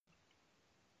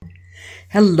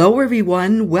Hello,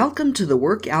 everyone. Welcome to the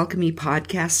Work Alchemy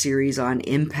podcast series on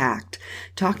impact,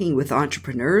 talking with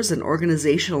entrepreneurs and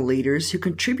organizational leaders who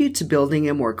contribute to building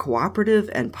a more cooperative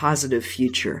and positive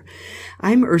future.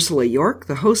 I'm Ursula York,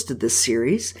 the host of this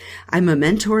series. I'm a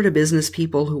mentor to business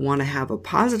people who want to have a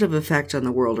positive effect on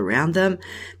the world around them,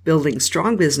 building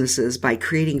strong businesses by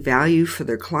creating value for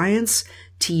their clients,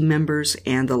 team members,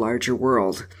 and the larger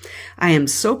world. I am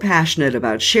so passionate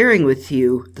about sharing with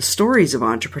you the stories of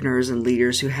entrepreneurs and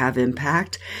leaders who have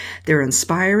impact. They're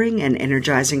inspiring and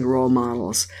energizing role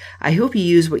models. I hope you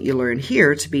use what you learn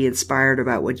here to be inspired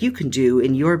about what you can do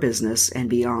in your business and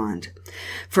beyond.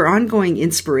 For ongoing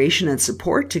inspiration and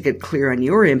support to get clear on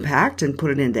your impact and put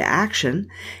it into action,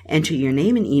 enter your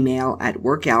name and email at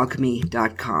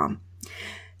workalchemy.com.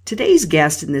 Today's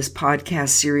guest in this podcast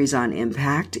series on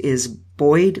impact is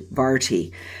Boyd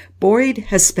Varty. Boyd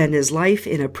has spent his life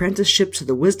in apprenticeship to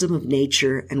the wisdom of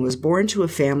nature and was born to a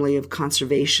family of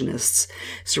conservationists,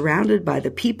 surrounded by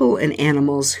the people and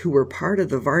animals who were part of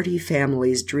the Varty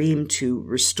family's dream to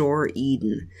restore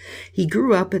Eden. He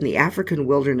grew up in the African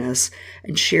wilderness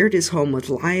and shared his home with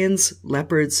lions,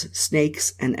 leopards,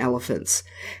 snakes, and elephants.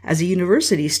 As a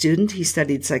university student, he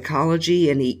studied psychology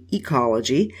and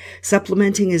ecology,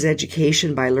 supplementing his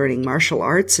education by learning martial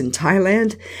arts in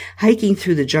Thailand, hiking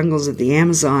through the jungles of the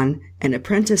Amazon, and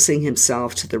apprenticing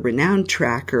himself to the renowned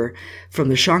tracker from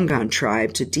the Shangaan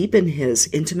tribe to deepen his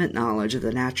intimate knowledge of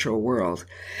the natural world.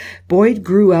 Boyd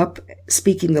grew up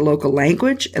speaking the local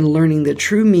language and learning the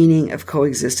true meaning of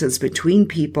coexistence between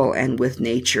people and with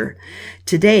nature.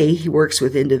 Today, he works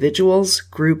with individuals,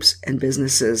 groups, and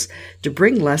businesses to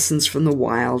bring lessons from the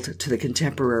wild to the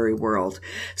contemporary world.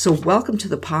 So welcome to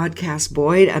the podcast,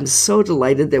 Boyd. I'm so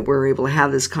delighted that we're able to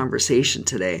have this conversation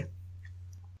today.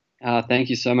 Thank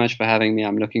you so much for having me.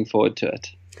 I'm looking forward to it.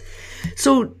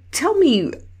 So tell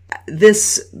me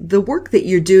the work that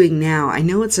you're doing now, I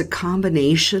know it's a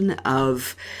combination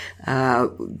of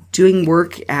doing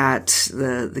work at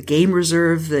the game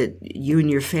reserve that you and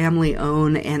your family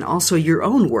own and also your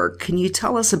own work. Can you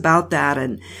tell us about that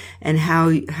and how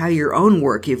your own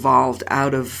work evolved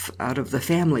out of the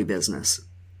family business?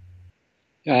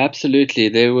 Yeah, absolutely.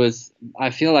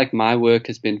 I feel like my work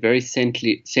has been very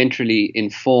centrally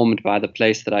informed by the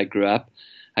place that I grew up.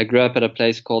 I grew up at a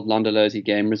place called Londolozi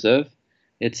Game Reserve.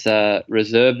 It's a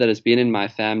reserve that has been in my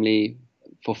family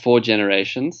for 4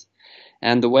 generations.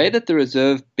 And the way that the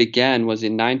reserve began was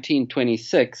in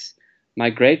 1926. My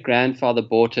great-grandfather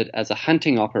bought it as a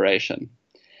hunting operation.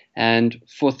 And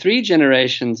for 3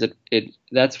 generations,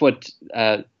 that's what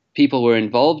people were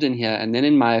involved in here. And then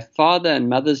in my father and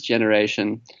mother's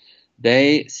generation,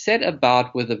 they set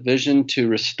about with a vision to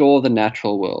restore the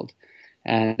natural world.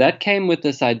 And that came with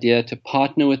this idea to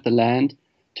partner with the land,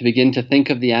 to begin to think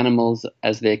of the animals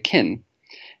as their kin.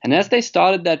 And as they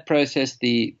started that process,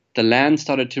 the land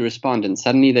started to respond, and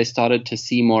suddenly they started to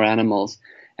see more animals.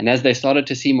 And as they started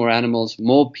to see more animals,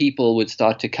 more people would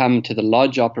start to come to the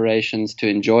lodge operations to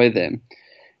enjoy them.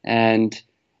 And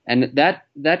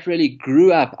that really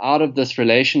grew up. Out of this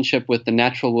relationship with the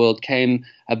natural world came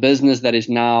a business that is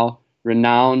now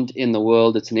renowned in the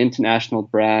world. It's an international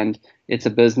brand. It's a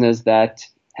business that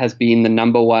has been the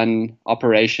number 1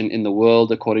 operation in the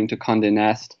world, according to Condé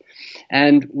Nast.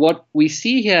 And what we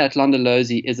see here at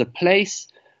Londolozi is a place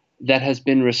that has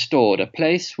been restored, a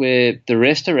place where the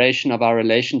restoration of our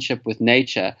relationship with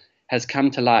nature has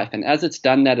come to life. And as it's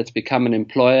done that, it's become an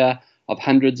employer of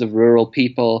hundreds of rural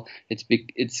people.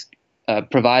 It's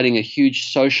providing a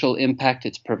huge social impact.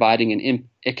 It's providing an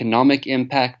economic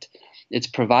impact. It's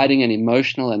providing an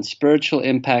emotional and spiritual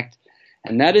impact.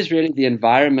 And that is really the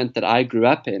environment that I grew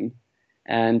up in.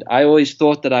 And I always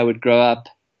thought that I would grow up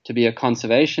to be a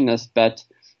conservationist, but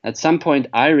at some point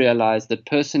I realized that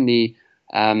personally,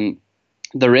 the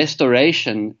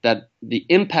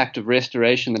impact of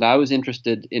restoration that I was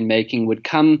interested in making would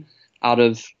come out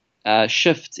of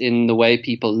shifts in the way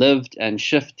people lived and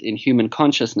shift in human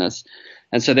consciousness.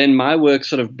 And so then my work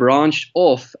sort of branched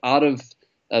off out of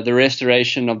the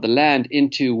restoration of the land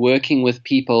into working with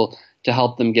people to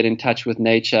help them get in touch with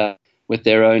nature, with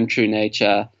their own true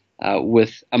nature,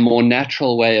 with a more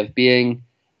natural way of being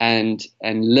and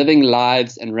living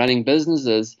lives and running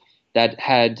businesses that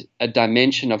had a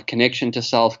dimension of connection to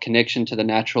self, connection to the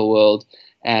natural world,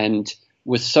 and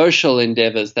with social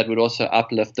endeavors that would also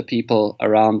uplift the people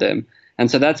around them. And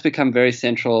so that's become very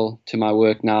central to my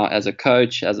work now as a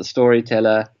coach, as a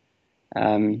storyteller.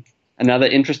 Another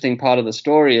interesting part of the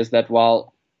story is that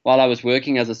while I was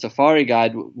working as a safari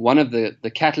guide, one of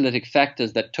the catalytic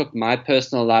factors that took my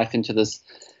personal life into this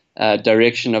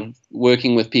direction of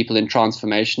working with people in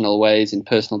transformational ways in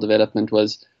personal development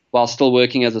was while still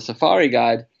working as a safari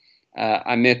guide,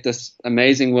 I met this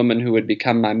amazing woman who would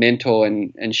become my mentor,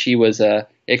 and she was a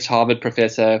ex-Harvard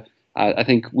professor. I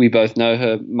think we both know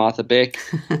her, Martha Beck,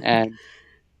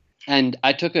 and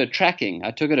I took her tracking.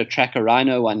 I took her to track a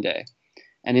rhino one day.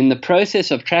 And in the process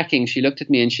of tracking, she looked at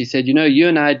me and she said, you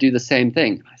and I do the same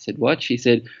thing. I said, what? She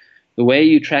said, the way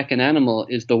you track an animal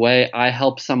is the way I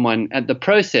help someone. At the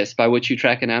process by which you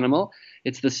track an animal,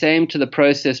 it's the same to the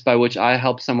process by which I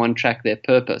help someone track their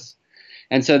purpose.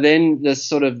 And so then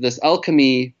this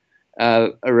alchemy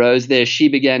arose there. She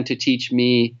began to teach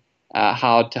me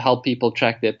how to help people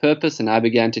track their purpose, and I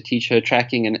began to teach her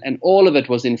tracking, and all of it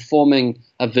was informing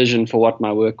a vision for what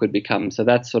my work would become. So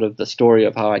that's sort of the story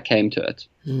of how I came to it.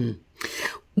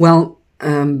 Well,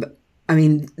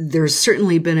 there's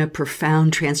certainly been a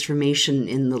profound transformation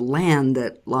in the land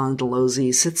that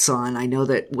Londolozi sits on. I know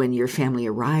that when your family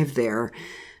arrived there,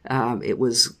 it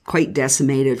was quite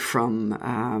decimated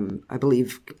from, I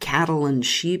believe, cattle and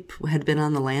sheep had been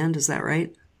on the land. Is that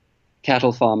right?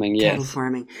 Cattle farming, yes. Cattle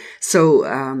farming. So,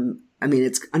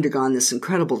 it's undergone this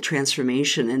incredible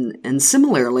transformation. And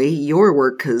similarly, your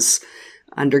work has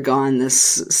undergone this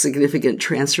significant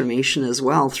transformation as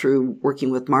well through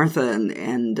working with Martha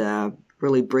and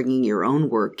really bringing your own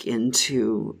work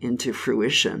into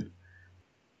fruition.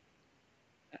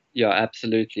 Yeah,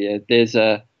 absolutely. There's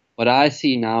what I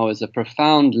see now is a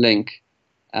profound link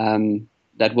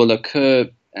that will occur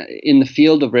in the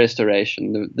field of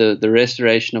restoration, the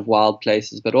restoration of wild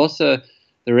places, but also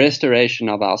the restoration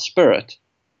of our spirit.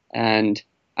 And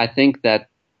I think that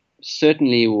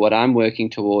certainly what I'm working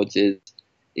towards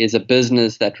is a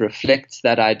business that reflects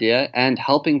that idea and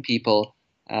helping people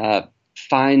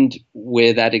find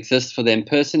where that exists for them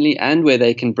personally and where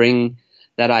they can bring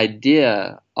that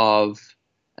idea of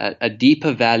a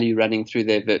deeper value running through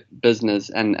their business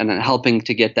and helping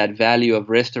to get that value of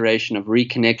restoration, of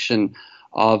reconnection,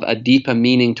 of a deeper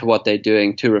meaning to what they're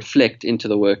doing to reflect into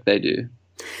the work they do.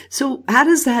 So how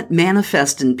does that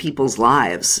manifest in people's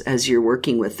lives as you're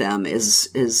working with them?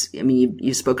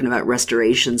 You've spoken about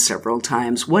restoration several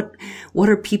times. What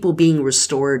are people being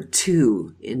restored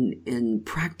to in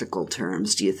practical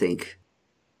terms, do you think?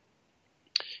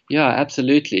 Yeah,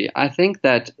 absolutely. I think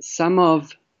that some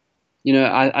of,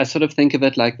 I sort of think of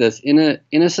it like this. In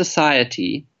a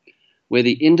society where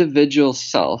the individual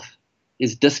self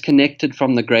is disconnected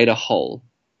from the greater whole,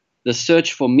 the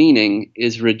search for meaning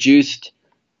is reduced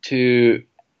to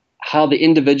how the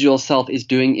individual self is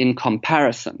doing in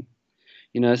comparison.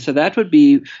 So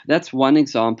that's one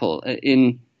example.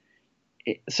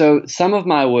 So some of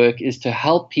my work is to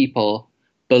help people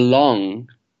belong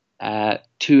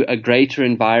to a greater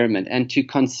environment and to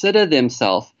consider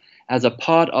themselves as a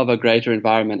part of a greater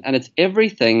environment. And it's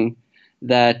everything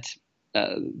that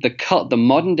the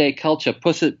modern day culture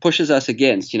pushes us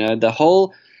against. The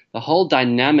whole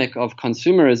dynamic of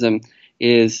consumerism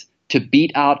is to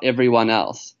beat out everyone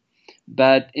else.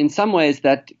 But in some ways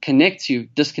that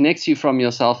disconnects you from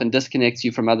yourself and disconnects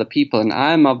you from other people. And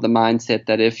I'm of the mindset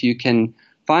that if you can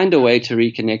find a way to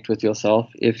reconnect with yourself,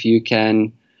 if you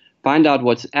can find out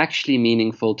what's actually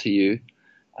meaningful to you,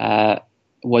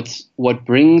 what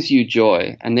brings you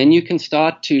joy, and then you can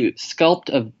start to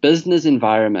sculpt a business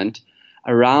environment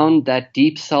around that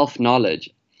deep self-knowledge,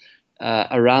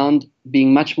 around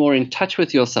being much more in touch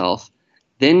with yourself,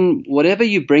 then whatever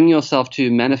you bring yourself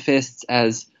to manifests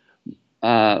as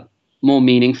more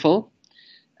meaningful,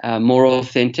 more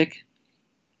authentic.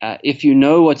 If you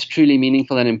know what's truly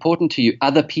meaningful and important to you,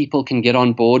 other people can get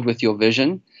on board with your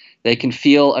vision. They can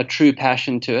feel a true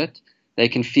passion to it. They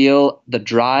can feel the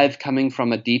drive coming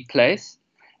from a deep place.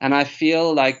 And I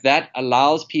feel like that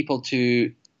allows people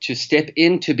to step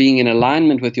into being in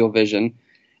alignment with your vision,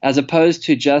 as opposed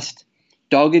to just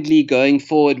doggedly going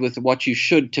forward with what you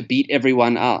should to beat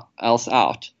everyone else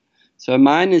out. So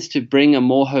mine is to bring a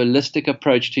more holistic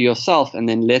approach to yourself and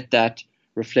then let that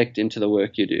reflect into the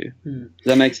work you do. Does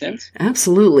that make sense?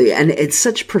 Absolutely. And it's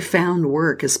such profound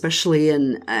work, especially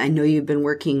I know you've been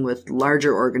working with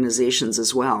larger organizations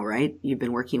as well, right? You've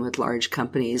been working with large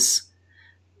companies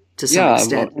to some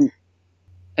extent. Well,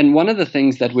 and one of the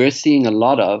things that we're seeing a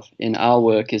lot of in our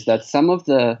work is that some of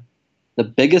the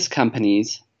biggest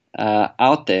companies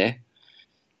out there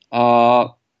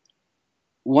are,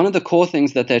 one of the core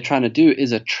things that they're trying to do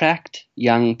is attract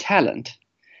young talent.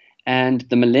 And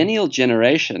the millennial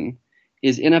generation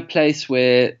is in a place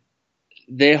where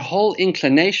their whole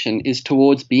inclination is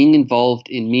towards being involved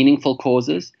in meaningful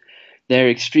causes.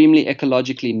 They're extremely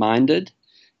ecologically minded.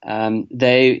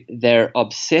 They're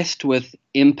obsessed with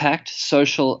impact,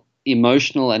 social,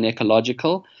 emotional, and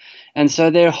ecological. And so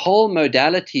their whole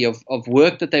modality of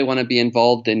work that they want to be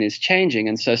involved in is changing.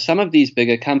 And so some of these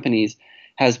bigger companies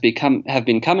have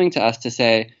been coming to us to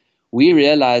say, we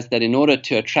realize that in order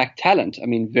to attract talent, I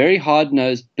mean, very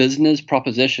hard-nosed business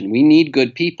proposition, we need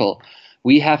good people.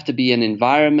 We have to be an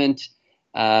environment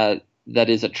that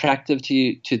is attractive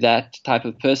to that type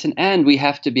of person. And we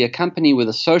have to be a company with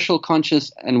a social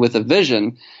conscience and with a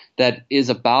vision that is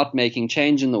about making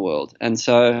change in the world. And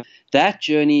so that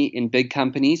journey in big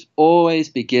companies always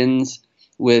begins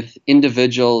with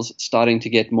individuals starting to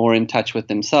get more in touch with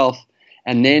themselves.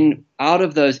 And then out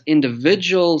of those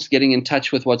individuals getting in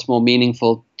touch with what's more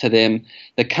meaningful to them,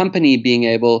 the company being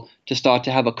able to start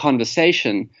to have a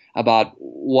conversation about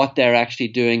what they're actually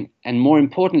doing and, more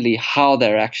importantly, how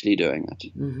they're actually doing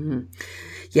it. Mm-hmm.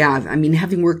 Yeah, I mean,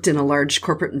 having worked in a large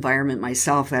corporate environment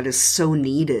myself, that is so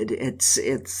needed.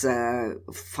 There's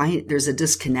a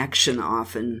disconnection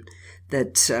often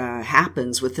that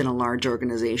happens within a large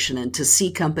organization, and to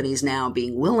see companies now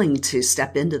being willing to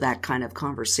step into that kind of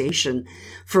conversation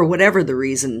for whatever the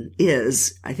reason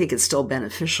is, I think it's still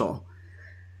beneficial.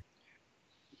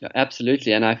 Yeah,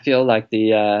 absolutely, and I feel like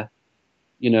it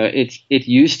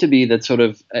used to be that sort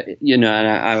of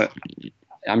and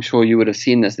I'm sure you would have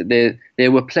seen this, that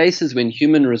there were places when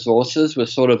human resources were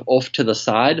sort of off to the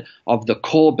side of the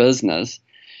core business.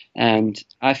 And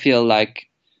I feel like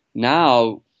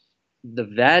now the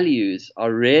values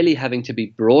are really having to be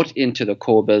brought into the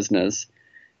core business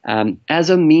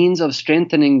as a means of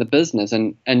strengthening the business.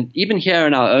 And even here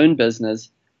in our own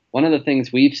business, one of the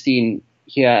things we've seen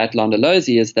here at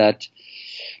Londolozi is that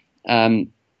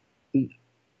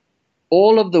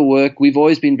all of the work, we've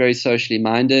always been very socially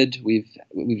minded. We've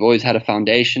always had a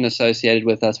foundation associated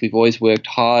with us. We've always worked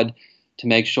hard to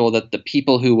make sure that the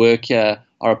people who work here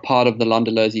are a part of the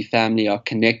Londolozi family, are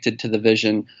connected to the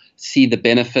vision, see the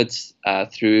benefits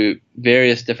through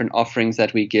various different offerings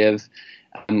that we give.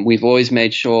 We've always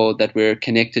made sure that we're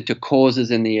connected to causes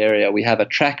in the area. We have a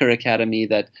tracker academy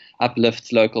that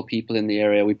uplifts local people in the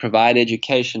area. We provide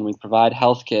education. We provide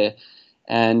healthcare.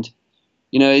 And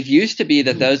it used to be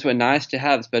that those were nice to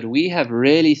have, but we have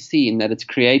really seen that it's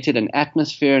created an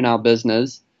atmosphere in our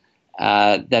business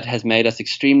that has made us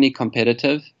extremely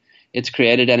competitive. It's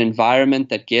created an environment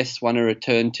that guests want to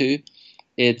return to.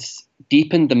 It's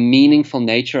deepened the meaningful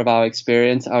nature of our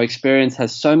experience. Our experience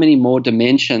has so many more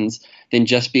dimensions than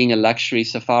just being a luxury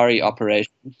safari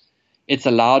operation. It's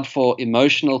allowed for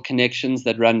emotional connections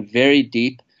that run very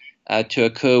deep to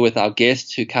occur with our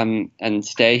guests who come and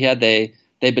stay here.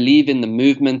 They believe in the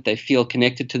movement. They feel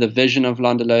connected to the vision of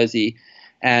Londolozi.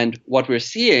 And what we're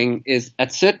seeing is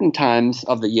at certain times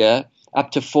of the year,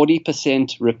 up to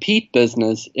 40% repeat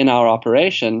business in our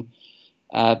operation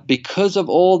because of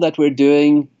all that we're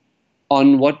doing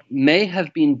on what may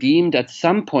have been deemed at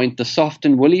some point the soft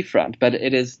and woolly front. But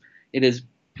it is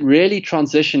really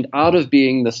transitioned out of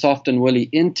being the soft and woolly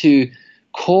into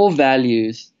core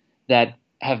values that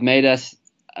have made us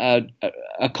a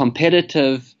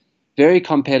competitive, very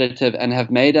competitive, and have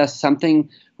made us something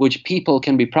which people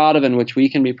can be proud of and which we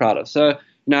can be proud of. So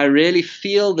I really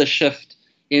feel the shift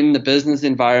in the business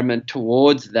environment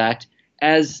towards that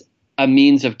as a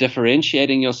means of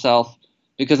differentiating yourself,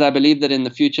 because I believe that in the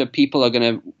future people are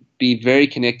going to be very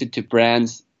connected to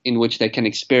brands in which they can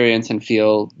experience and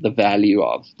feel the value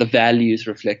of, the values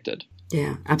reflected.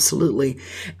 Yeah, absolutely.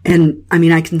 And I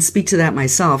mean, I can speak to that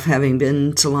myself, having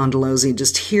been to Londolozi,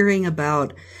 just hearing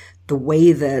about the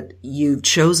way that you've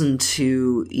chosen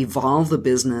to evolve the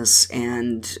business.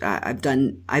 And I've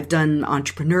done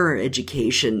entrepreneur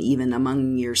education even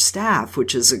among your staff,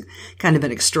 which is a kind of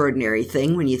an extraordinary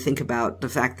thing when you think about the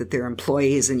fact that they're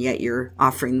employees and yet you're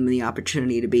offering them the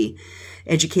opportunity to be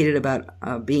educated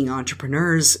about being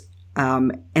entrepreneurs.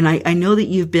 And I know that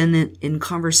you've been in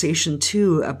conversation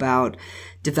too about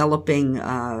developing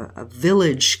a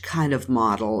village kind of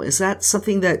model. Is that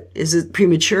something is it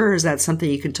premature, or is that something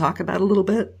you can talk about a little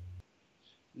bit?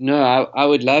 No, I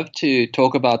would love to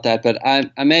talk about that, but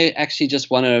I may actually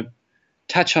just want to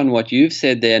touch on what you've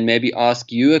said there and maybe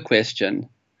ask you a question.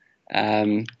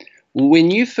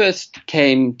 When you first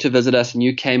came to visit us and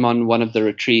you came on one of the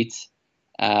retreats,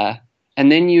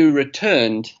 and then you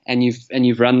returned and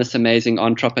you've run this amazing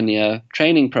entrepreneur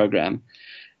training program.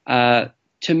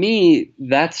 To me,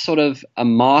 that's sort of a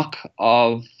mark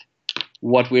of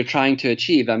what we're trying to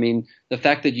achieve. I mean, the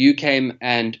fact that you came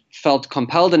and felt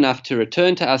compelled enough to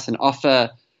return to us and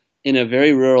offer in a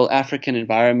very rural African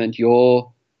environment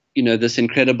this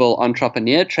incredible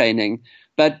entrepreneur training.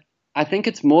 But I think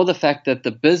it's more the fact that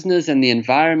the business and the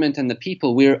environment and the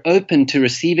people, we're open to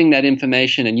receiving that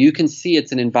information, and you can see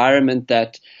it's an environment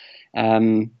that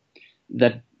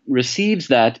receives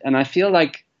that. And I feel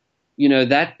like,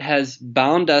 that has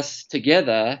bound us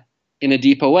together in a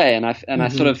deeper way. And I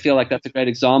sort of feel like that's a great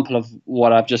example of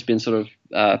what I've just been sort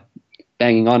of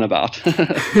banging on about.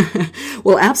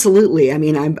 Well, absolutely. I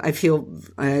mean, I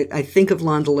think of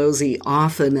Londolozi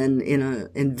often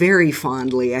and very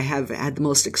fondly. I have had the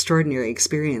most extraordinary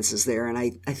experiences there. And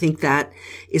I think that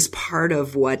is part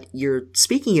of what you're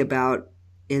speaking about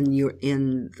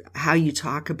in how you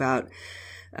talk about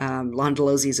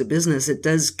Londolozi as a business. It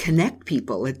does connect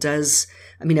people. It does.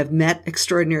 I mean, I've met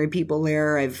extraordinary people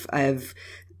there. I've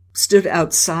stood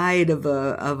outside of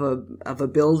a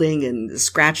building and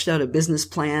scratched out a business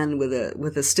plan with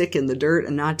a stick in the dirt.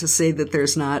 And not to say that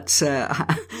there's not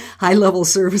high level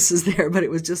services there, but it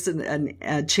was just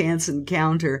a chance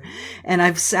encounter. And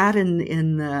I've sat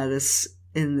in this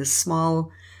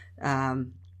small, I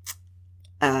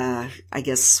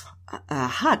guess,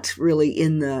 hut really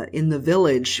in the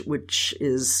village, which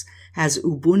has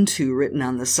Ubuntu written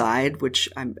on the side, which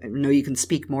I know you can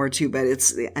speak more to, but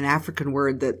it's an African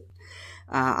word that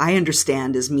I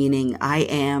understand as meaning I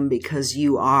am because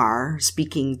you are,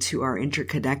 speaking to our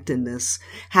interconnectedness.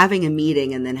 Having a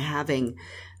meeting and then having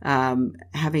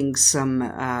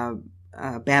some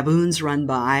baboons run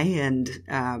by, and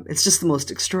it's just the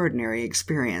most extraordinary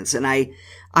experience. And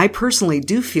I personally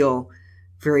do feel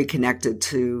very connected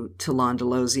to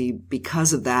Londolozi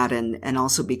because of that, and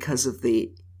also because of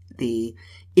the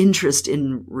interest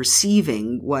in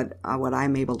receiving what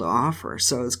I'm able to offer.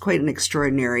 So it's quite an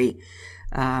extraordinary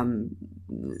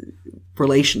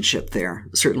relationship there,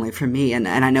 certainly for me, and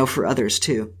I know for others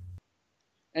too.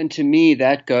 And to me,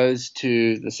 that goes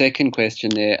to the second question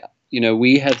there.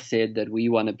 We have said that we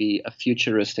want to be a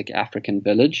futuristic African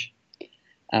village.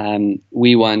 And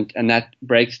that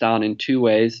breaks down in two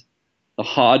ways: the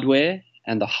hardware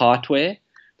and the heartware.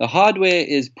 The hardware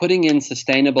is putting in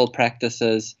sustainable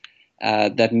practices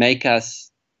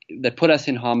that put us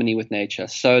in harmony with nature: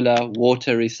 solar,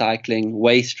 water recycling,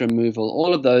 waste removal,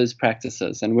 all of those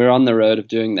practices. And we're on the road of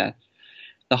doing that.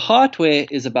 The heartware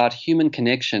is about human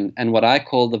connection and what I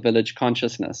call the village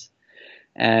consciousness.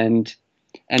 And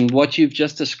what you've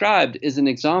just described is an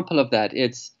example of that.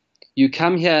 It's you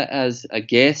come here as a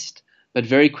guest, but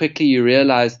very quickly you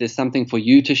realize there's something for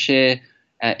you to share.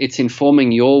 It's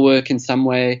informing your work in some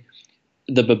way.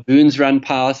 The baboons run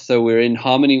past, so we're in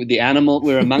harmony with the animal.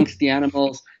 We're amongst the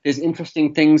animals. There's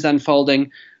interesting things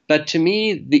unfolding. But to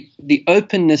me, the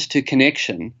openness to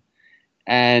connection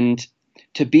and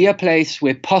to be a place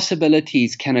where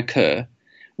possibilities can occur,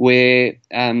 where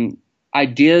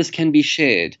ideas can be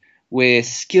shared, where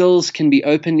skills can be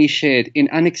openly shared in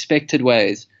unexpected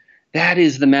ways, that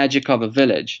is the magic of a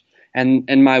village.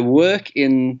 And my work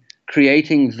in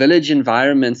creating village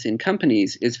environments in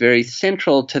companies is very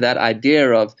central to that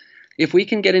idea of, if we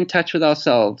can get in touch with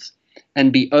ourselves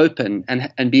and be open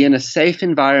and be in a safe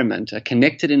environment, a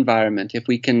connected environment, if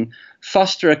we can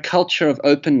foster a culture of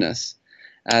openness,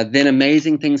 then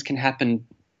amazing things can happen.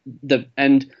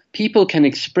 And people can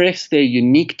express their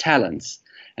unique talents,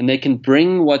 and they can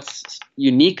bring what's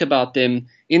unique about them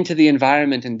into the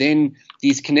environment. And then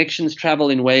these connections travel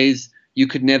in ways you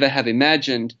could never have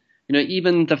imagined.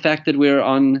 Even the fact that we're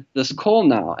on this call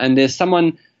now and there's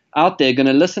someone out there going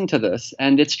to listen to this,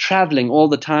 and it's traveling all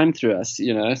the time through us,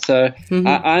 So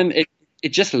it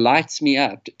just lights me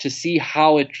up to see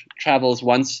how it travels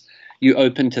once you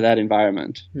open to that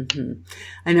environment. Mm-hmm.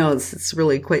 I know it's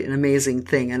really quite an amazing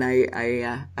thing, and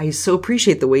I so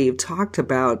appreciate the way you've talked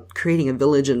about creating a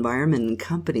village environment in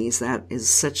companies. That is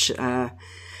such.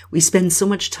 We spend so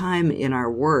much time in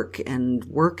our work, and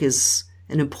work is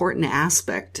an important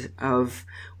aspect of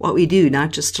what we do,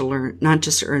 not just to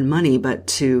earn money, but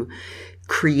to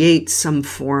create some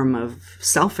form of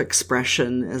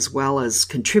self-expression as well as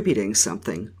contributing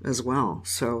something as well.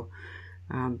 So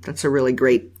that's a really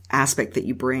great aspect that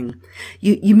you bring.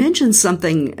 You mentioned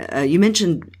something, you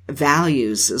mentioned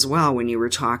values as well when you were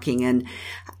talking, and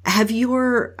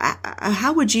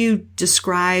how would you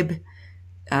describe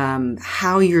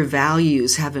how your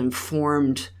values have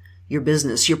informed your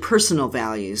business, your personal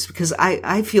values? Because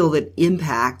I feel that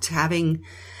impact,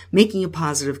 making a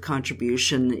positive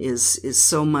contribution is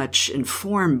so much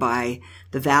informed by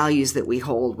the values that we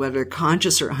hold, whether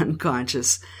conscious or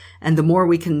unconscious. And the more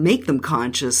we can make them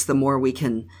conscious, the more we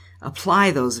can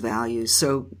apply those values.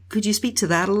 So could you speak to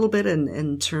that a little bit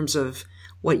in terms of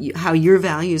how your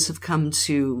values have come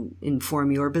to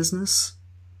inform your business?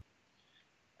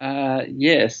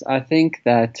 Yes, I think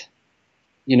that,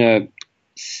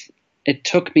 it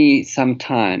took me some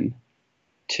time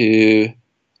to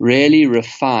really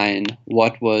refine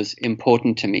what was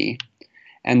important to me.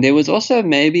 And there was also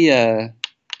maybe a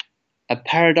a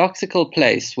paradoxical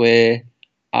place where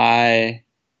where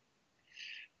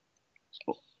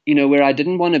I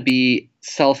didn't want to be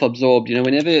self-absorbed.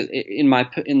 Whenever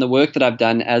in the work that I've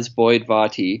done as Boyd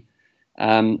Varty,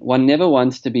 one never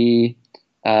wants to be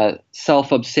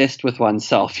self-obsessed with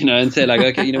oneself, and say like,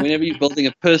 okay, whenever you're building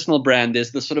a personal brand,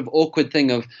 there's this sort of awkward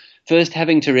thing of first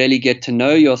having to really get to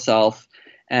know yourself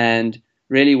and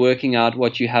really working out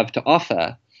what you have to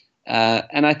offer.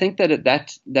 And I think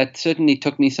that certainly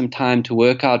took me some time to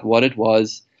work out what it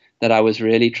was that I was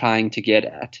really trying to get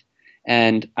at.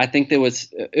 And I think there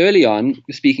was, early on,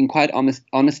 speaking quite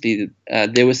honestly,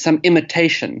 there was some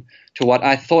imitation to what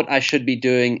I thought I should be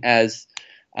doing as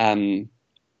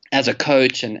a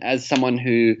coach and as someone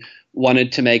who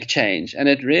wanted to make change. And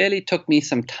it really took me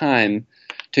some time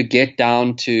to get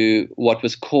down to what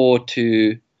was core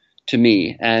to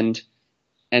me, and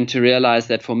to realize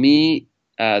that for me,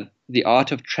 the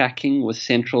art of tracking was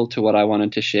central to what I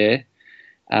wanted to share.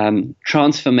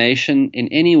 Transformation in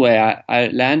any way, I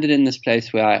landed in this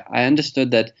place where I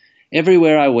understood that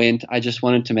everywhere I went, I just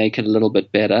wanted to make it a little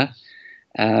bit better.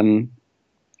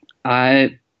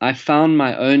 I found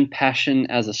my own passion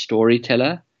as a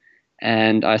storyteller,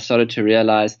 and I started to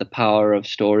realize the power of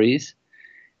stories.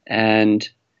 And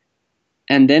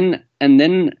then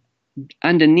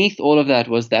underneath all of that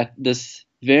was that this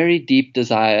very deep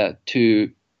desire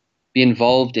to be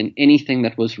involved in anything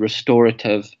that was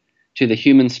restorative to the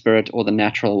human spirit or the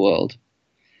natural world.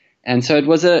 And so it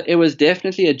was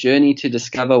definitely a journey to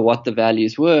discover what the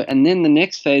values were. And then the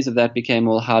next phase of that became,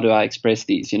 well, how do I express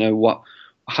these?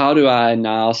 How do I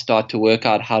now start to work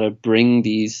out how to bring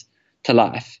these to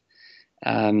life?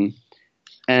 And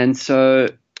so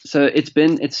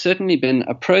it's certainly been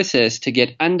a process to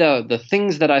get under the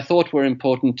things that I thought were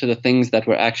important to the things that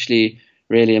were actually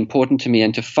really important to me,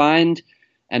 and to find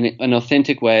an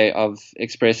authentic way of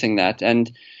expressing that. And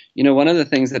one of the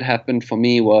things that happened for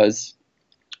me was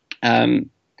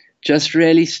just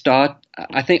really start.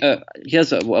 I think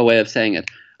here's a way of saying it.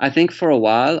 I think for a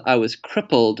while I was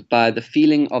crippled by the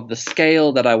feeling of the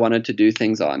scale that I wanted to do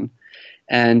things on,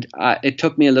 and it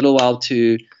took me a little while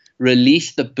to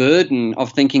release the burden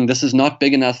of thinking this is not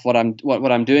big enough. What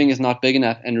I'm doing is not big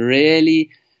enough, and really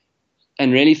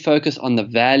focus on the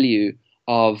value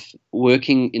of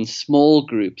working in small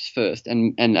groups first,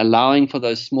 and allowing for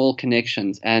those small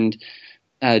connections, and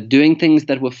doing things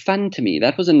that were fun to me.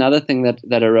 That was another thing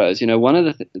that arose. One of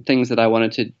the things that I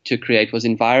wanted to create was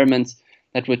environments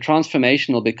that were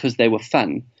transformational because they were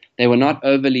fun. They were not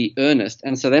overly earnest.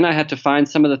 And so then I had to find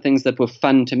some of the things that were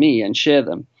fun to me and share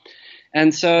them.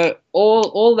 And so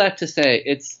all that to say,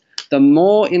 it's the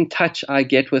more in touch I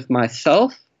get with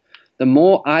myself, the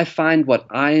more I find what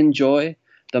I enjoy,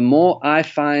 the more I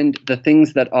find the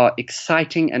things that are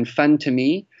exciting and fun to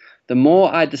me, the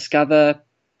more I discover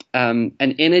an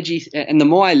energy, and the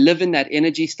more I live in that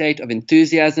energy state of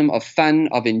enthusiasm, of fun,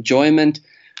 of enjoyment,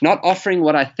 not offering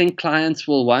what I think clients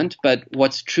will want, but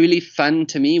what's truly fun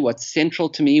to me, what's central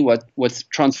to me, what's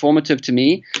transformative to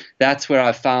me. That's where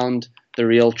I found the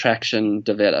real traction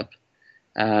develop.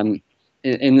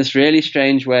 In this really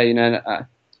strange way,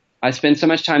 I spent so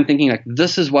much time thinking like,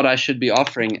 this is what I should be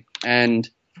offering. And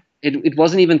it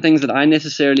wasn't even things that I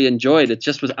necessarily enjoyed. It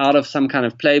just was out of some kind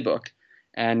of playbook.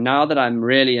 And now that I'm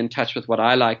really in touch with what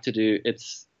I like to do,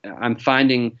 I'm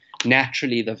finding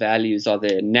naturally the values are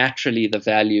there. Naturally the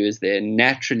value is there.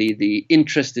 Naturally the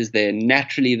interest is there.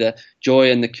 Naturally the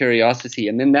joy and the curiosity.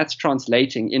 And then that's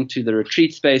translating into the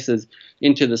retreat spaces,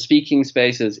 into the speaking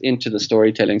spaces, into the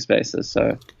storytelling spaces.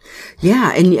 So,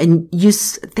 yeah, and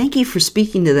thank you for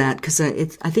speaking to that, because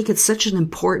I think it's such an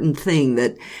important thing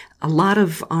that a lot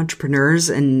of entrepreneurs,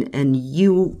 and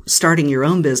you starting your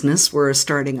own business, were a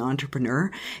starting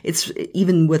entrepreneur. It's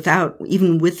even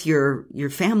with your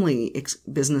family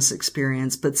business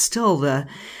experience, but still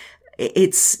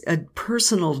it's a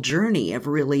personal journey of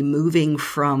really moving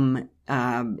from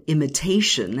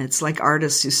imitation. It's like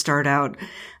artists who start out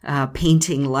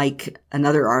painting like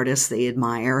another artist they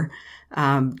admire,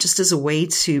 just as a way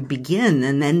to begin,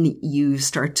 and then you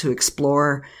start to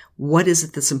explore what is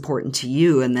it that's important to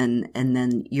you, and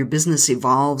then your business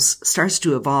starts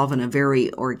to evolve in a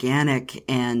very organic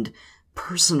and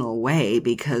personal way,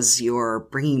 because you're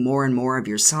bringing more and more of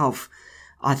yourself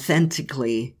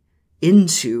authentically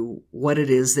into what it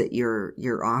is that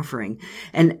you're offering.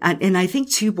 And I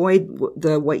think too, Boyd,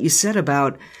 what you said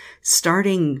about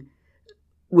starting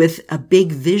with a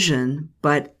big vision,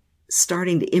 but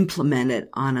starting to implement it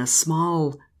on a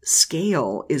small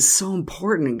scale is so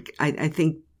important. I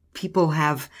think people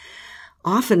have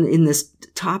often in this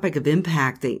topic of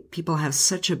impact, people have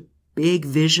such a big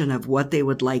vision of what they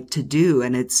would like to do.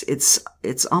 And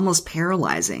it's almost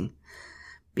paralyzing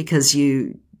because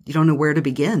you don't know where to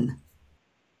begin.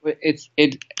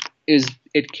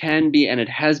 It can be, and it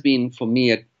has been for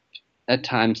me at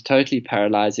times totally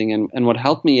paralyzing. And what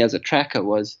helped me as a tracker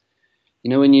was,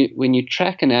 when you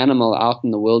track an animal out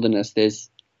in the wilderness, there's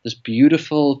this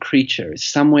beautiful creature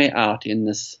somewhere out in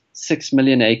this 6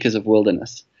 million acres of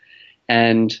wilderness.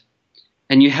 And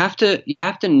you have to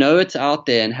know it's out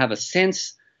there and have a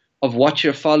sense of what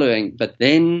you're following. But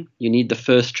then you need the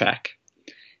first track,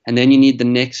 and then you need the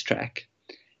next track,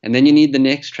 and then you need the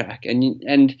next track,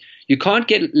 and you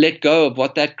can't let go of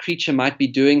what that creature might be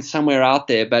doing somewhere out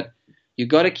there. But you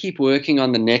got to keep working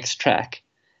on the next track.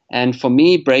 And for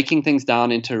me, breaking things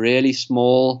down into really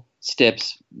small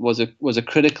steps was a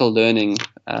critical learning,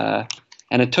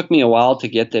 and it took me a while to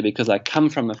get there because I come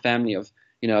from a family of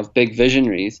big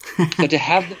visionaries. So to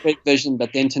have the big vision,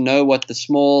 but then to know what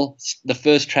the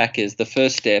first track is, the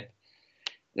first step,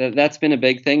 that's been a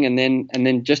big thing. And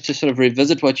then just to sort of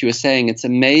revisit what you were saying, it's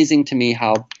amazing to me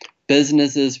how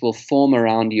businesses will form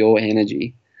around your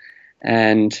energy,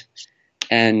 and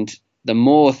the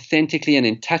more authentically and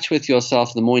in touch with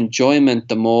yourself, the more enjoyment,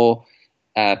 the more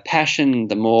passion,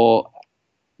 the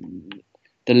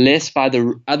less by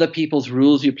the other people's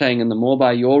rules you're playing and the more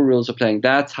by your rules you're playing.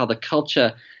 That's how the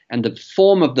culture and the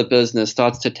form of the business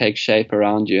starts to take shape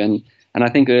around you. And I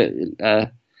think,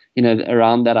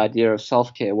 around that idea of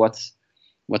self-care, what's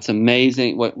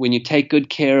amazing, when you take good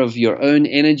care of your own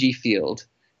energy field,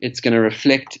 it's going to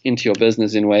reflect into your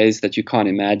business in ways that you can't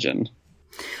imagine.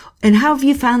 And how have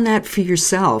you found that for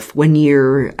yourself when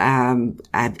you're,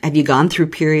 have you gone through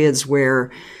periods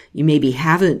where you maybe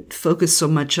haven't focused so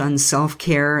much on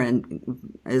self-care and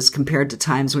as compared to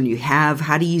times when you have?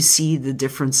 How do you see the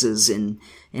differences in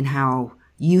how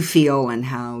you feel and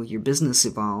how your business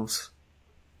evolves?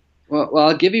 Well,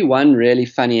 I'll give you one really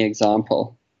funny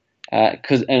example,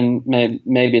 and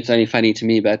maybe it's only funny to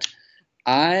me, but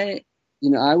I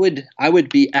would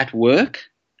be at work.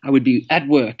 I would be at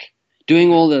work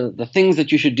doing all the things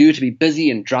that you should do to be busy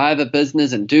and drive a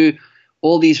business and do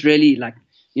all these really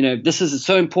this is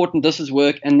so important, this is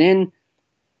work. And then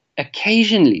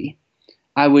occasionally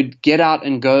I would get out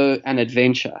and go and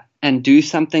adventure and do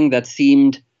something that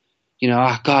seemed,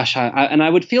 oh gosh, and I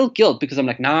would feel guilt because I'm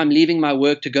like, now I'm leaving my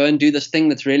work to go and do this thing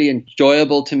that's really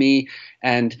enjoyable to me.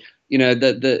 And,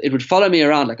 it would follow me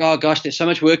around like, oh gosh, there's so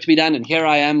much work to be done. And here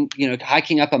I am,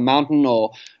 hiking up a mountain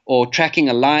or tracking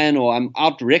a lion, or I'm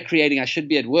out recreating. I should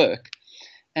be at work.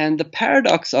 And the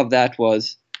paradox of that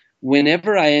was,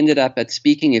 whenever I ended up at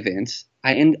speaking events,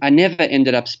 I never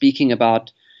ended up speaking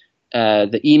about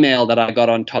the email that I got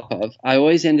on top of. I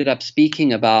always ended up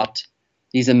speaking about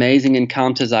these amazing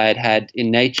encounters I had had in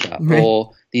nature, right,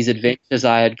 or these adventures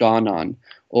I had gone on.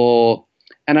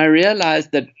 And I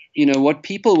realized that, what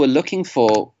people were looking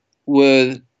for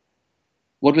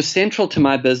what was central to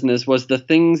my business was the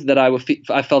things that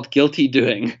I felt guilty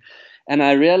doing. And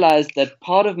I realized that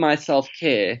part of my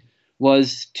self-care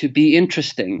was to be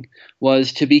interesting,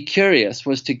 was to be curious,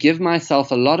 was to give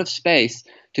myself a lot of space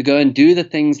to go and do the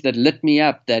things that lit me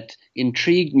up, that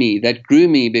intrigued me, that grew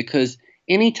me, because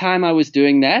anytime I was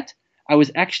doing that, I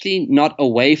was actually not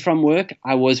away from work.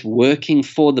 I was working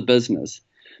for the business,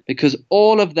 because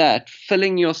all of that,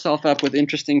 filling yourself up with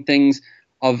interesting things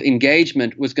of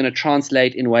engagement, was going to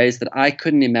translate in ways that I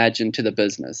couldn't imagine to the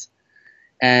business.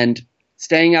 And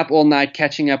staying up all night,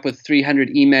 catching up with 300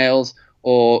 emails,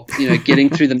 or getting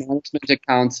through the management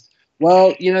accounts,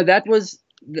 well,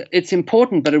 it's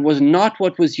important, but it was not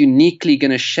what was uniquely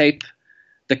going to shape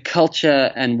the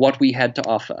culture and what we had to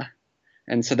offer.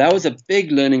 And so that was a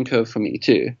big learning curve for me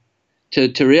too,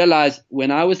 to realize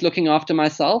when I was looking after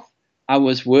myself, I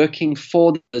was working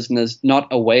for the business, not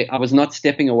away. I was not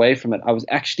stepping away from it. I was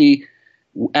actually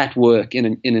at work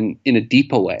in a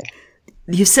deeper way.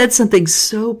 You said something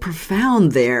so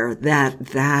profound there,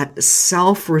 that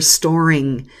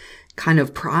self-restoring kind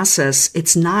of process.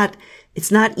 It's not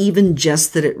even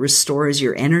just that it restores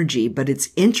your energy, but it's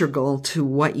integral to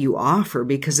what you offer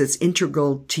because it's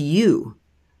integral to you.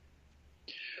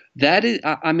 That is,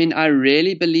 I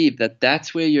really believe that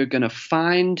that's where you're going to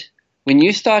find, when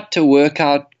you start to work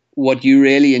out what you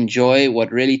really enjoy,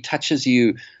 what really touches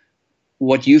you,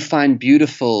 what you find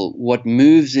beautiful, what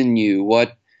moves in you,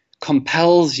 what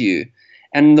compels you.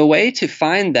 And the way to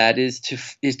find that is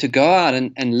to go out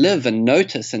and live and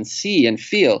notice and see and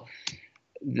feel.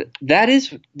 That is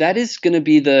going to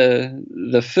be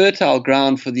the fertile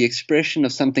ground for the expression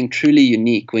of something truly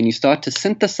unique, when you start to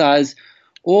synthesize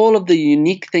all of the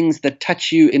unique things that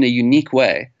touch you in a unique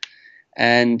way.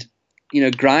 And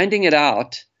grinding it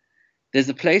out there's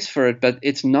a place for it, but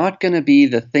it's not going to be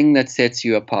the thing that sets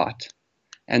you apart.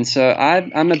 And so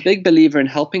I'm a big believer in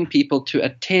helping people to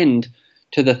attend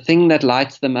to the thing that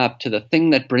lights them up, to the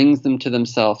thing that brings them to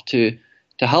themselves, to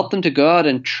help them to go out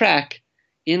and track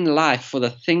in life for the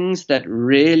things that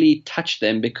really touch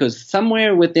them, because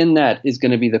somewhere within that is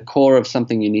going to be the core of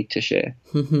something unique to share.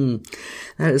 That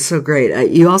is so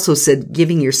great. You also said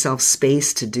giving yourself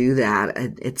space to do that.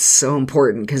 It's so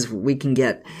important because we can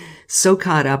get so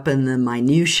caught up in the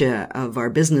minutia of our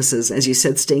businesses. As you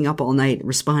said, staying up all night,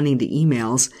 responding to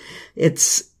emails.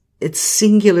 It's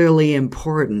singularly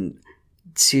important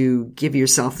to give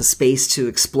yourself the space to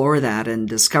explore that and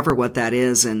discover what that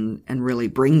is and really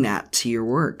bring that to your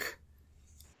work.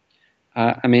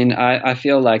 I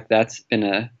feel like that's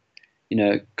been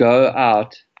go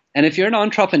out. And if you're an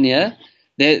entrepreneur,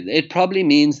 it probably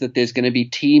means that there's going to be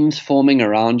teams forming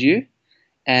around you,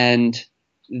 and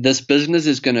this business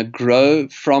is going to grow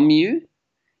from you.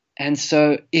 And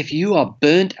so if you are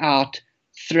burnt out,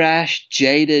 thrashed,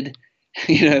 jaded,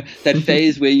 that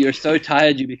phase where you're so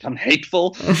tired you become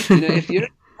hateful, if you're in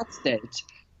that state,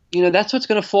 that's what's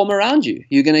going to form around you.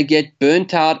 You're going to get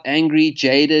burnt out, angry,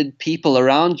 jaded people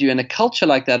around you, and a culture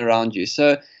like that around you.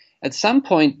 So at some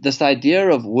point, this idea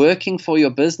of working for your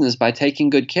business by taking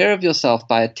good care of yourself,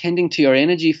 by attending to your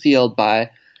energy field,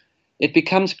 it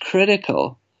becomes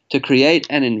critical to create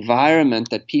an environment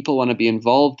that people want to be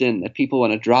involved in, that people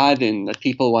want to drive in, that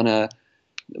people want to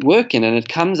work in, and it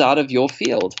comes out of your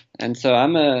field. And so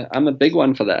I'm a big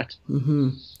one for that.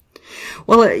 Mm-hmm.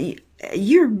 Well,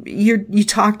 you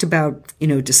talked about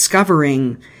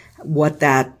discovering what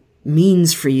that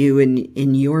means for you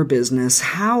in your business.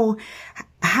 How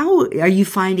are you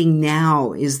finding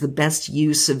now is the best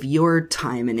use of your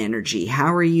time and energy?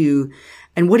 How are you?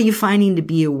 And what are you finding to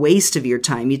be a waste of your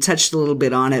time? You touched a little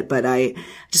bit on it, but I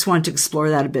just wanted to explore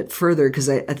that a bit further because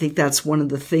I think that's one of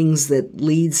the things that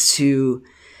leads to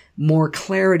more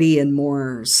clarity and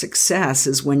more success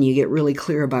is when you get really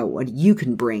clear about what you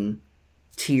can bring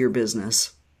to your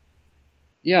business.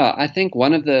 Yeah, I think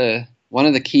one of the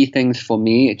key things for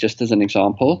me, just as an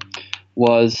example,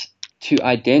 was to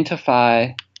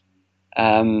identify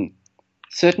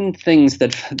certain things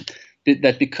that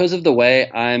because of the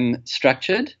way I'm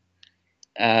structured,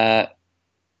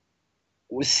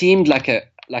 seemed like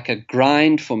a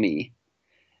grind for me,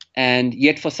 and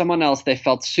yet for someone else they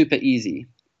felt super easy.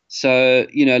 So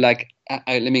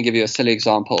let me give you a silly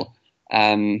example.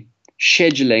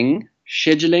 Scheduling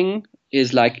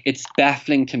is like, it's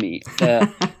baffling to me.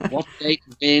 What date,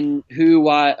 when, who,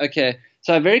 why. Okay,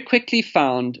 so I very quickly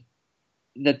found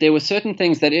that there were certain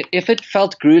things that if it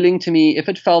felt grueling to me, if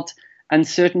it felt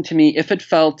uncertain to me, if it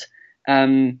felt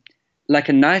like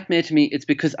a nightmare to me, it's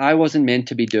because I wasn't meant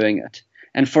to be doing it.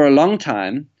 And for a long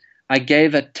time, I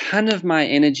gave a ton of my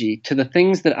energy to the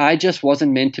things that I just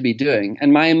wasn't meant to be doing.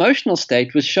 And my emotional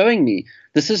state was showing me,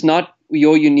 this is not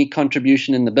your unique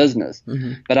contribution in the business.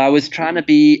 Mm-hmm. But I was trying to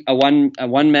be a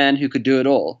one man who could do it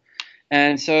all.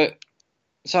 And so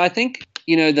I think,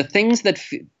 the things that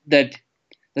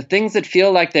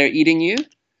feel like they're eating you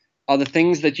are the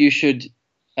things that you should,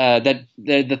 that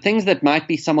they're the things that might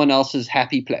be someone else's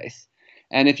happy place.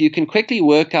 And if you can quickly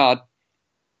work out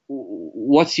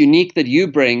what's unique that you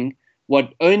bring,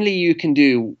 what only you can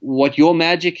do, what your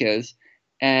magic is,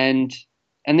 and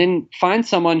then find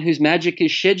someone whose magic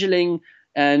is scheduling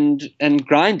and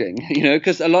grinding,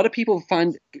 because a lot of people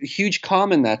find huge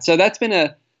calm in that. So that's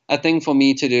been a thing for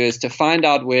me to do, is to find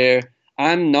out where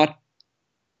I'm not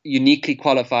uniquely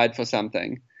qualified for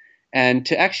something, and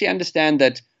to actually understand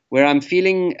that where I'm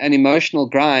feeling an emotional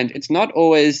grind, it's not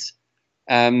always,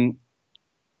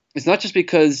 it's not just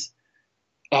because,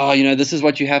 this is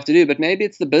what you have to do, but maybe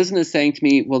it's the business saying to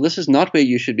me, well, this is not where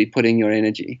you should be putting your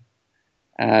energy.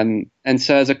 And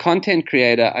so as a content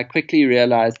creator, I quickly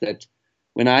realized that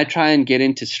when I try and get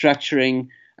into structuring,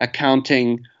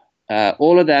 accounting,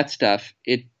 all of that stuff,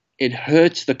 it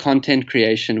hurts the content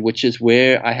creation, which is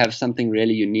where I have something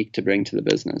really unique to bring to the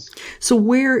business. So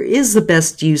where is the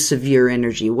best use of your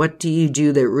energy? What do you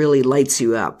do that really lights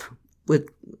you up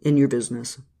in your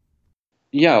business?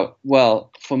 Yeah,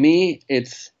 well, for me,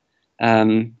 it's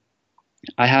I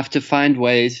have to find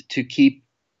ways to keep,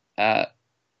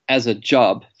 as a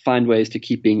job, find ways to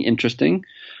keep being interesting,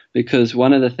 because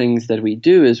one of the things that we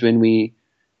do is when we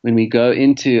go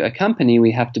into a company,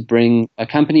 we have to bring a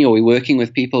company, or we're working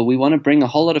with people, we want to bring a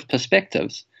whole lot of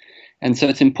perspectives. And so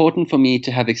it's important for me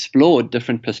to have explored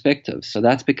different perspectives. So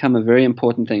that's become a very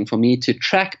important thing for me, to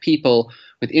track people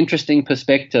with interesting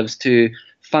perspectives, to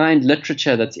find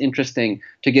literature that's interesting,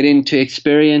 to get into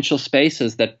experiential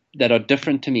spaces that are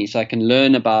different to me, so I can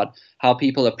learn about how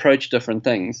people approach different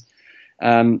things.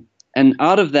 And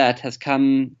out of that has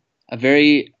come a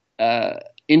very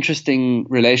interesting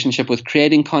relationship with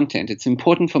creating content. It's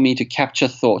important for me to capture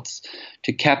thoughts,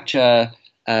 to capture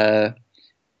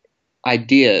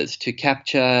ideas, to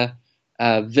capture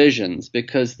visions,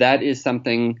 because that is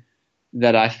something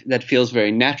that feels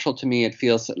very natural to me. It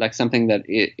feels like something that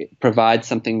it provides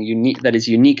something unique, that is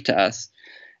unique to us.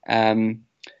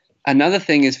 Another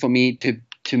thing is for me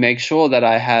to make sure that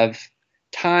I have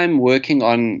time working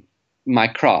on my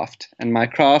craft, and my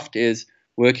craft is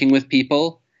working with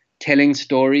people, telling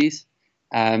stories,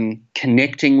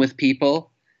 connecting with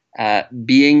people,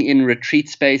 being in retreat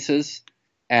spaces,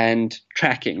 and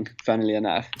tracking, funnily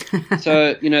enough.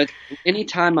 So,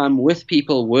 anytime I'm with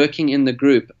people working in the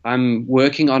group, I'm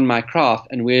working on my craft,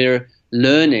 and we're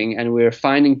learning and we're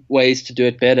finding ways to do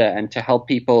it better and to help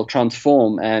people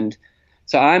transform. And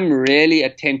so I'm really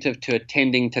attentive to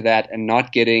attending to that and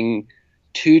not getting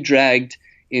too dragged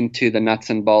into the nuts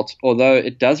and bolts, although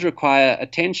it does require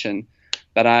attention.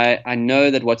 But I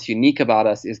know that what's unique about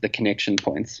us is the connection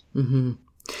points. Mm-hmm.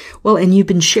 Well, and you've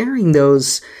been sharing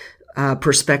those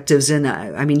perspectives in,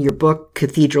 your book,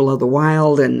 Cathedral of the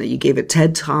Wild, and you gave a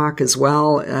TED Talk as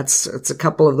well. It's a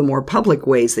couple of the more public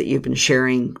ways that you've been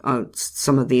sharing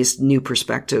some of these new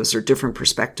perspectives or different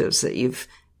perspectives that you've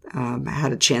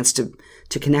had a chance to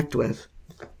connect with.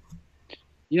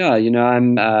 Yeah,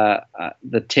 I'm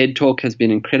the TED Talk has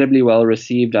been incredibly well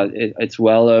received. It's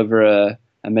well over a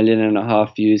 1.5 million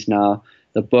views now.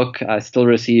 The book, I still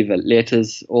receive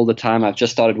letters all the time. I've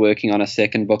just started working on a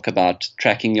second book about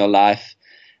tracking your life.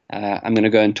 I'm going to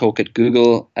go and talk at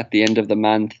Google at the end of the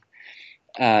month.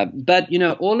 But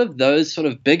all of those sort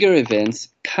of bigger events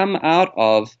come out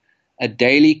of a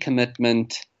daily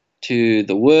commitment to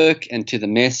the work and to the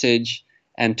message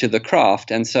and to the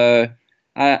craft. And so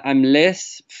I'm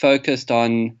less focused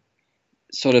on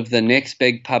sort of the next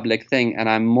big public thing, and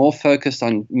I'm more focused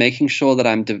on making sure that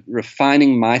I'm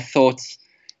refining my thoughts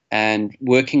and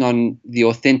working on the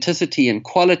authenticity and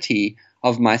quality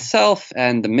of myself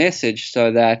and the message,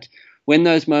 so that when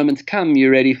those moments come,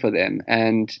 you're ready for them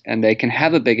and they can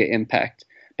have a bigger impact.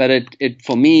 But it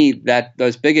for me, that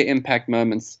those bigger impact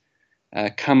moments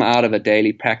come out of a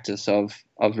daily practice of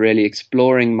really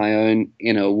exploring my own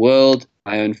inner world,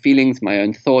 my own feelings, my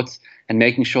own thoughts, and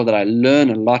making sure that I learn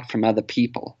a lot from other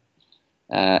people,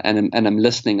 and I'm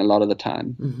listening a lot of the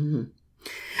time. Mm-hmm.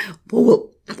 Well,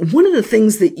 one of the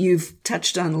things that you've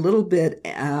touched on a little bit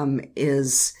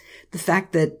is the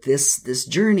fact that this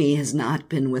journey has not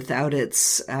been without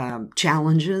its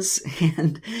challenges,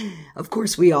 and of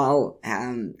course we all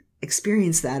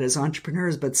experience that as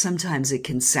entrepreneurs. But sometimes it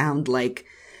can sound like,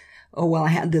 oh, well, I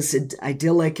had this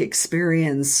idyllic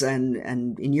experience,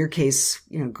 and in your case,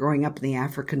 growing up in the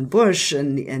African bush,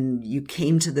 and you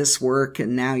came to this work,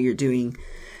 and now you're doing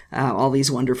all these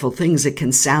wonderful things. It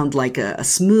can sound like a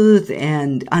smooth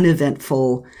and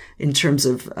uneventful, in terms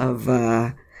of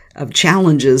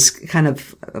challenges, kind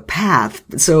of a path.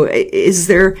 So, is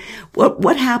there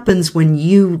what happens when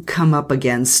you come up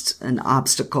against an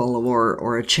obstacle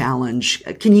or a challenge?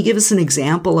 Can you give us an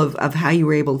example of how you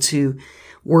were able to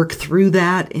work through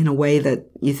that in a way that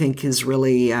you think has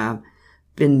really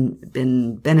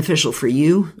been beneficial for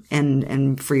you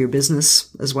and for your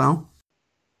business as well?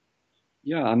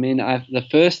 Yeah, the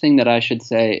first thing that I should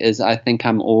say is I think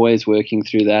I'm always working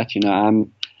through that.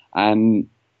 I'm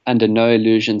under no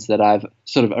illusions that I've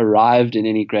sort of arrived in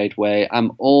any great way.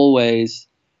 I'm always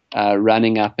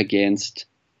running up against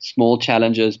small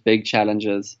challenges, big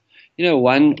challenges.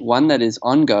 One that is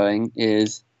ongoing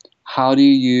is how do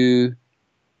you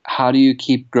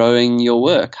keep growing your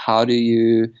work? How do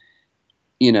you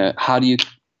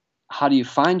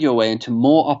find your way into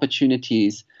more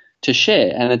opportunities to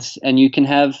share? And you can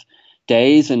have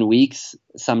days and weeks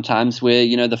sometimes where,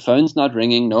 the phone's not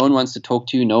ringing, no one wants to talk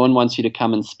to you, no one wants you to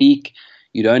come and speak,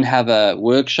 you don't have a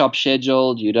workshop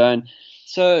scheduled,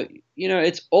 so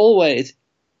it's always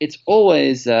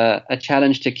a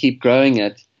challenge to keep growing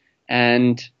it.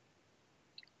 And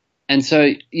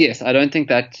so, yes, I don't think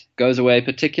that goes away,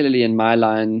 particularly in my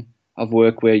line of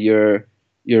work where you're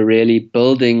really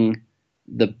building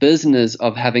the business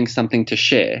of having something to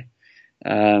share.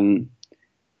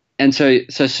 And so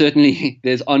certainly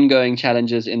there's ongoing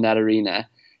challenges in that arena,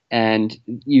 and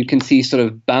you can see sort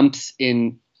of bumps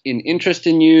in interest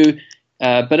in you,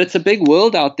 but it's a big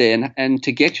world out there, and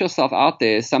to get yourself out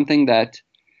there is something that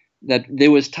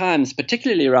there was times,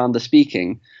 particularly around the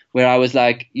speaking, where I was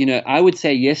like, I would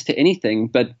say yes to anything,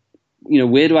 but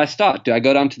where do I start? Do I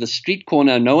go down to the street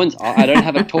corner? I don't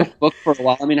have a talk book for a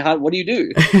while. What do you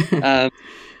do?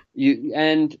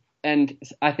 And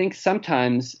I think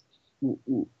sometimes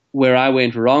where I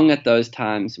went wrong at those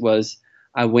times was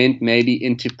I went maybe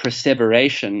into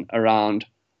perseveration around,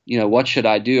 what should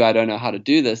I do? I don't know how to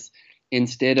do this,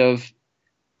 instead of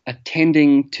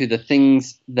attending to the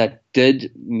things that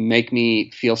did make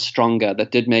me feel stronger,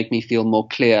 that did make me feel more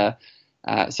clear.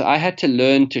 So I had to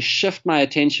learn to shift my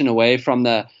attention away from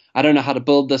I don't know how to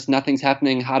build this, nothing's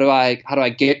happening. How do I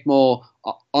get more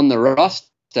on the roster?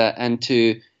 And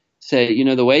to say,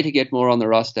 the way to get more on the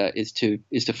roster is to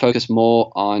focus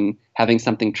more on having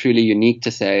something truly unique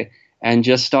to say, and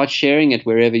just start sharing it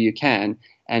wherever you can,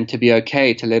 and to be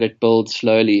okay to let it build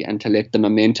slowly and to let the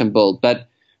momentum build. But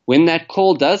when that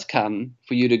call does come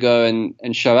for you to go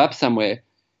and show up somewhere,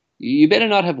 you better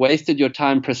not have wasted your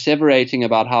time perseverating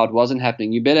about how it wasn't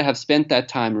happening. You better have spent that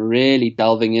time really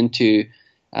delving into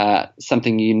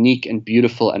something unique and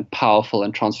beautiful and powerful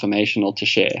and transformational to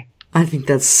share. I think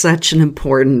that's such an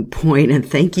important point, and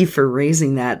thank you for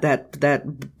raising that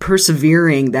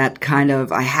persevering, that kind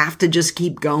of, I have to just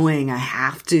keep going. I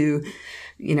have to,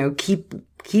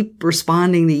 keep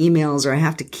responding to emails, or I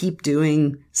have to keep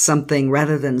doing something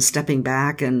rather than stepping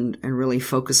back and really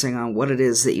focusing on what it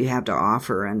is that you have to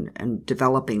offer and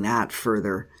developing that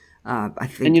further. I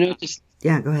think. And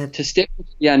yeah, go ahead. To step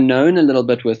known a little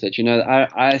bit with it.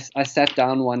 I sat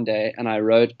down one day and I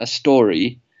wrote a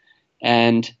story,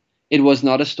 and it was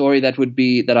not a story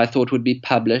that I thought would be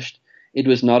published. It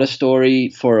was not a story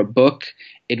for a book.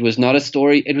 It was not a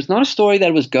story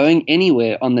that was going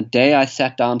anywhere on the day I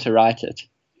sat down to write it.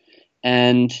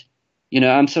 And,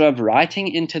 I'm sort of writing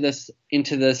into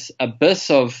this abyss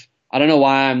of, I don't know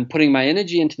why I'm putting my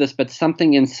energy into this, but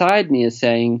something inside me is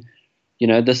saying,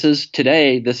 this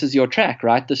is your track,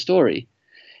 write the story.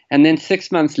 And then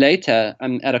 6 months later,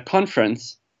 I'm at a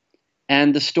conference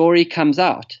and the story comes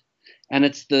out. And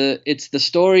it's the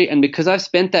story, and because I've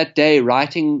spent that day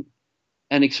writing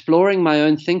and exploring my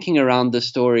own thinking around the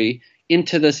story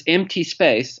into this empty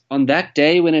space, on that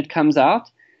day when it comes out,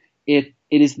 it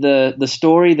is the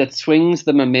story that swings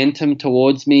the momentum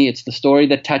towards me. It's the story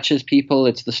that touches people.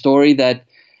 It's the story that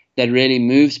really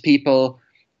moves people.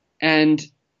 And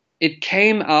it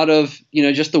came out of,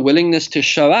 just the willingness to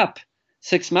show up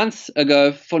 6 months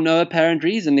ago for no apparent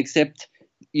reason except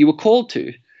you were called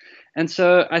to. And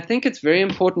so I think it's very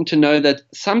important to know that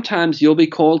sometimes you'll be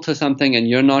called to something and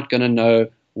you're not going to know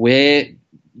where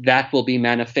that will be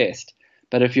manifest.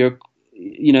 But if you're,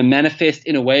 manifest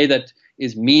in a way that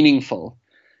is meaningful,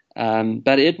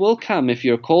 but it will come. If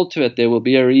you're called to it, there will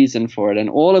be a reason for it. And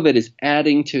all of it is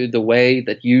adding to the way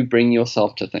that you bring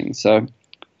yourself to things. So,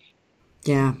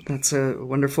 yeah, that's a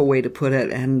wonderful way to put it.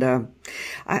 And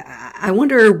I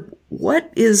wonder,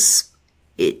 what is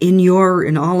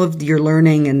in all of your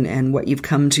learning and what you've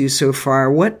come to so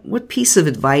far, what piece of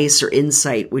advice or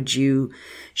insight would you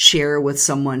share with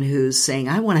someone who's saying,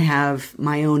 I want to have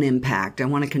my own impact, I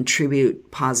want to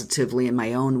contribute positively in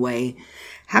my own way?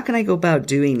 How can I go about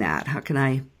doing that? How can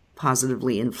I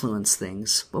positively influence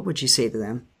things? What would you say to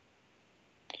them?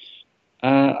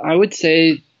 I would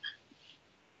say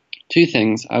two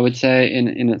things. I would say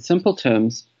in simple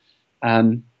terms,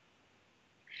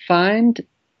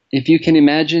 if you can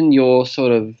imagine your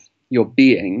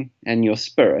being and your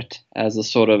spirit as a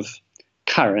sort of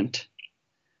current,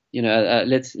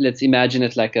 let's imagine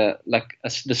it like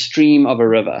the stream of a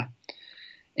river.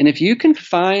 And if you can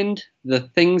find the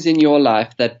things in your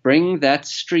life that bring that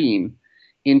stream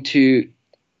into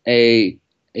a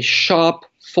sharp,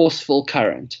 forceful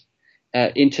current,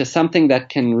 into something that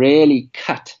can really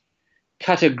cut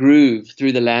a groove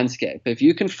through the landscape, if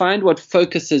you can find what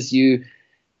focuses you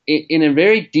in a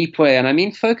very deep way, and I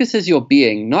mean focuses your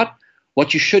being, not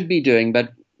what you should be doing,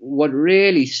 but what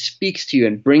really speaks to you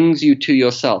and brings you to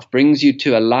yourself, brings you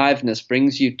to aliveness,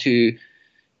 brings you to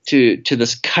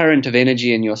this current of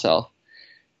energy in yourself,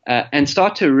 and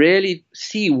start to really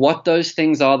see what those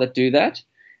things are that do that.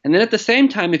 And then at the same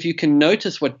time, if you can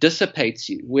notice what dissipates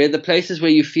you, where the places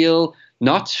where you feel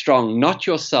not strong, not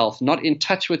yourself, not in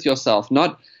touch with yourself,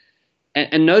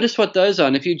 and notice what those are.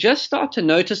 And if you just start to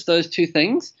notice those two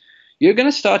things, you're going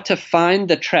to start to find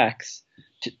the tracks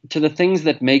to the things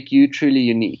that make you truly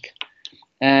unique,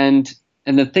 and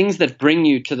the things that bring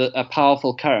you to a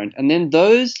powerful current. And then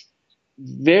those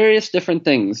various different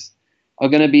things are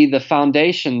going to be the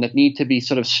foundation that need to be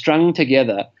sort of strung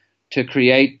together to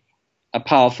create a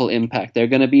powerful impact. They're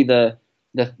going to be the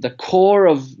core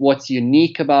of what's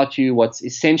unique about you, what's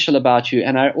essential about you.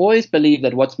 And I always believe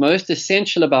that what's most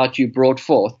essential about you brought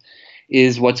forth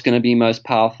is what's going to be most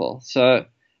powerful. So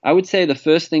I would say the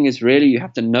first thing is really you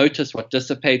have to notice what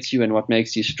dissipates you and what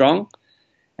makes you strong.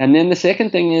 And then the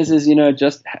second thing is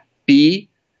just be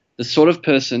the sort of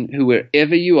person who,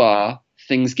 wherever you are,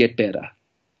 things get better.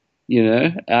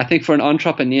 I think for an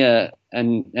entrepreneur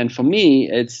and for me,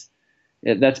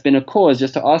 that's been a cause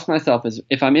just to ask myself is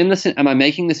if I'm in this, am I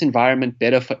making this environment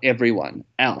better for everyone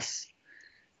else?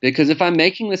 Because if I'm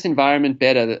making this environment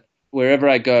better wherever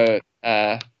I go,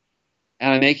 am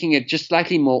I making it just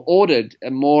slightly more ordered,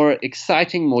 more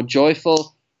exciting, more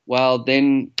joyful? Well,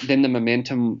 then the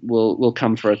momentum will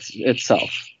come for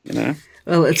itself,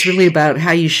 Well, it's really about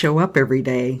how you show up every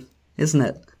day, isn't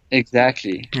it?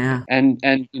 Exactly. Yeah. And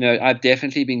I've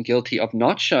definitely been guilty of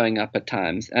not showing up at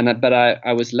times. But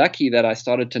I was lucky that I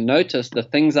started to notice the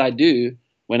things I do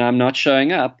when I'm not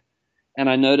showing up, and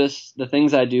I notice the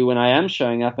things I do when I am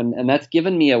showing up, and that's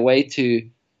given me a way to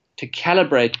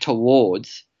calibrate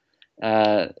towards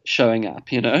showing up,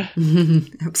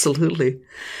 Absolutely.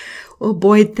 Well,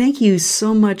 Boyd, thank you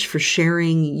so much for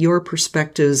sharing your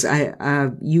perspectives.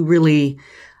 You really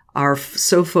are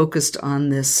so focused on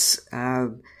this,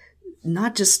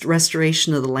 not just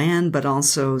restoration of the land, but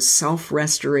also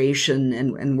self-restoration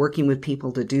and working with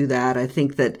people to do that. I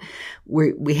think that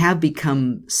we have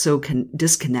become so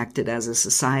disconnected as a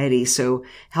society. So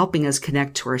helping us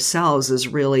connect to ourselves is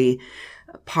really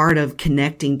part of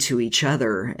connecting to each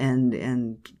other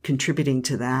and contributing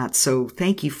to that. So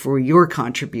thank you for your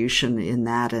contribution in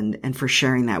that and for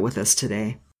sharing that with us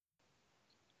today.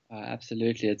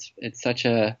 Absolutely. It's such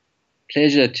a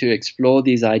pleasure to explore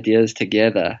these ideas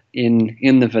together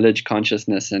in the village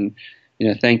consciousness. And,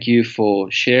 thank you for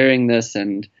sharing this,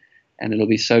 and it'll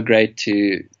be so great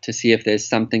to see if there's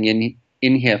something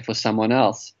in here for someone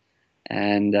else.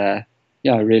 And, I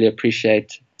really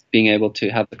appreciate being able to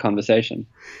have the conversation.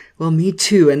 Well, me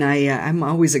too. And I'm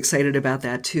always excited about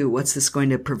that too. What's this going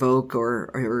to provoke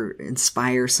or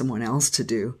inspire someone else to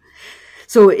do?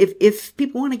 So if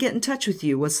people want to get in touch with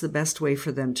you, what's the best way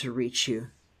for them to reach you?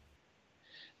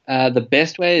 The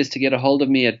best way is to get a hold of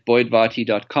me at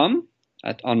boydvarty.com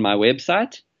on my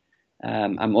website.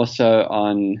 I'm also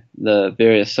on the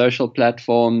various social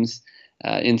platforms,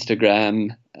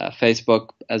 Instagram, Facebook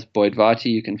as Boyd Varty.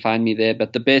 You can find me there,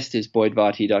 but the best is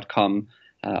boydvarty.com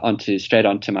straight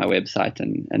onto my website,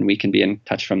 and we can be in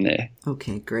touch from there.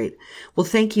 Okay, great. Well,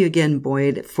 thank you again,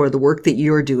 Boyd, for the work that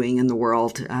you're doing in the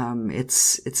world.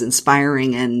 It's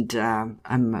inspiring, and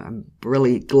I'm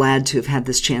really glad to have had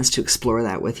this chance to explore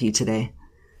that with you today.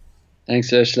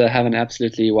 Thanks, Ursula. Have an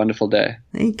absolutely wonderful day.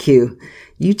 Thank you.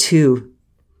 You too.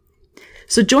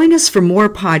 So join us for more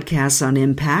podcasts on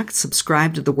impact.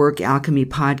 Subscribe to the Work Alchemy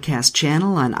podcast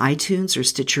channel on iTunes or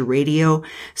Stitcher Radio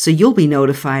so you'll be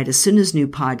notified as soon as new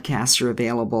podcasts are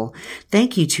available.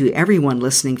 Thank you to everyone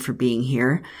listening for being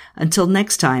here. Until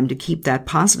next time, to keep that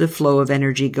positive flow of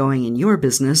energy going in your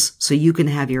business so you can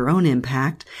have your own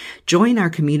impact, join our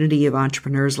community of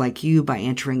entrepreneurs like you by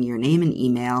entering your name and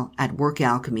email at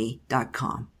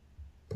workalchemy.com.